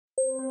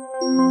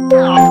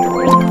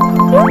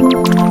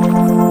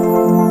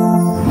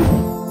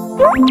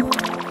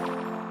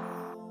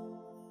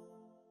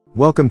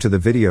Welcome to the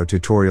video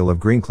tutorial of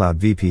GreenCloud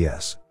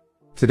VPS.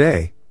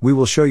 Today, we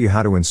will show you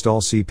how to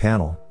install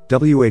cPanel,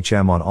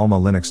 WHM on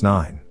AlmaLinux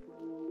 9.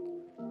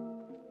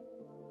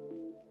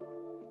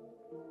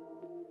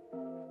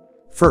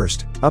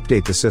 First,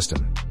 update the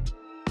system.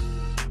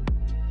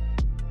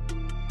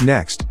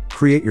 Next,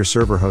 create your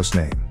server host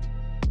name.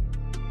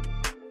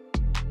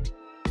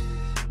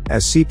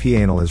 As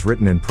cPanel is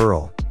written in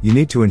Perl, you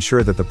need to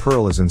ensure that the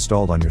Perl is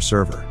installed on your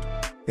server.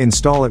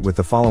 Install it with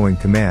the following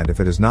command if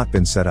it has not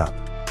been set up.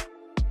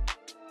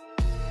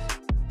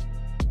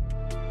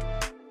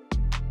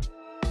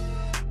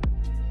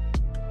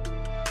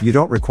 You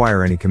don't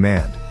require any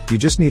command, you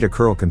just need a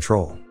curl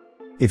control.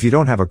 If you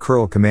don't have a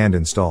curl command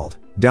installed,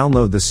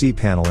 download the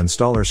cPanel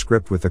installer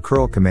script with the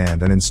curl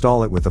command and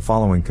install it with the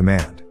following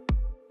command.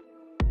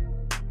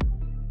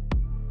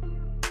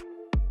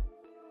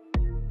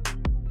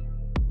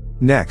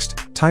 Next,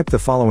 type the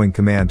following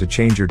command to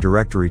change your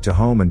directory to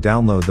home and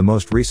download the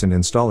most recent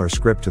installer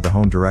script to the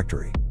home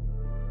directory.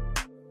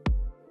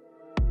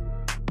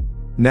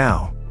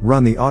 Now,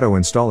 run the auto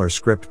installer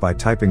script by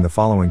typing the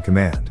following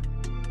command.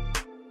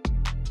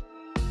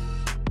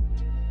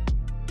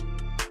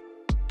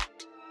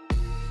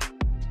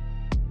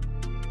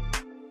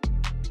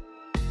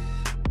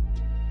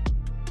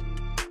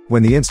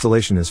 When the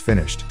installation is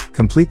finished,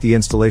 complete the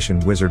installation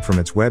wizard from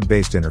its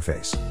web-based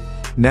interface.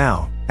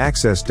 Now,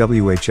 access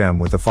WHM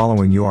with the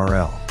following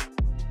URL.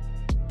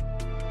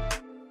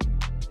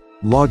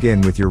 Log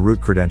in with your root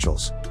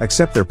credentials,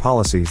 accept their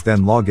policies,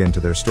 then log in to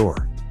their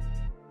store.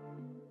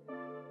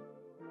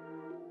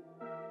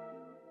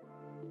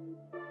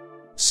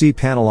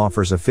 cPanel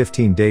offers a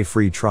 15-day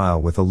free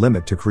trial with a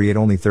limit to create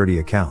only 30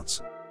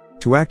 accounts.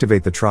 To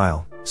activate the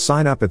trial,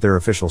 sign up at their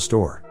official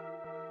store.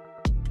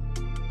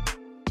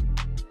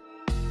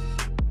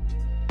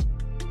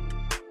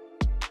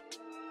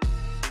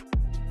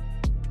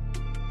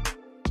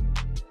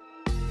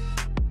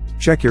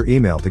 Check your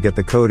email to get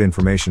the code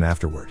information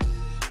afterward.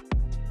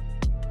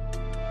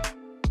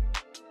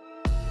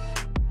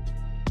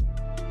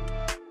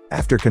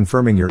 After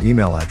confirming your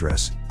email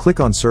address, click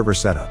on Server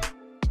Setup.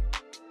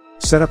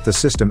 Set up the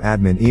system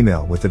admin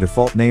email with the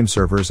default name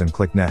servers and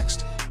click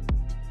Next.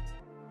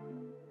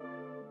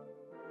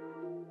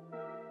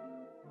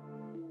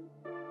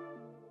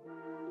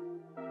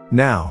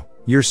 Now,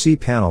 your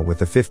cPanel with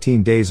the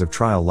 15 days of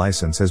trial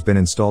license has been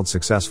installed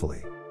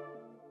successfully.